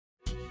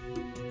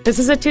This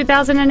is a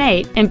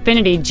 2008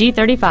 Infiniti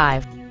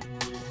G35.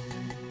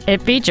 It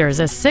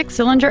features a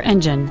 6-cylinder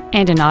engine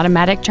and an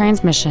automatic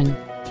transmission.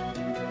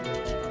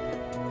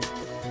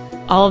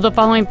 All of the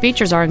following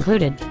features are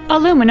included: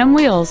 aluminum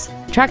wheels,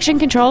 traction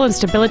control and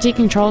stability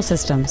control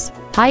systems,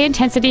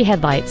 high-intensity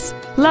headlights,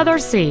 leather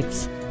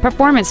seats,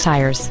 performance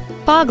tires,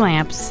 fog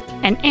lamps,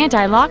 an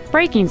anti-lock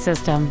braking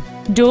system,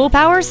 dual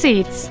power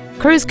seats,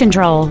 cruise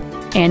control,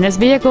 and this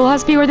vehicle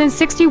has fewer than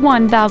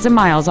 61,000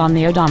 miles on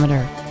the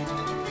odometer.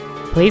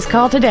 Please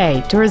call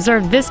today to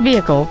reserve this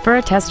vehicle for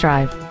a test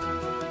drive.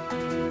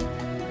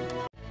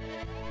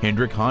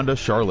 Hendrick Honda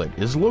Charlotte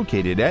is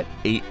located at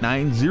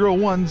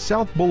 8901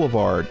 South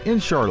Boulevard in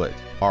Charlotte.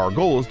 Our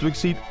goal is to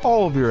exceed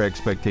all of your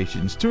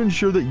expectations to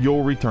ensure that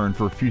you'll return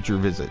for future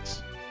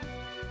visits.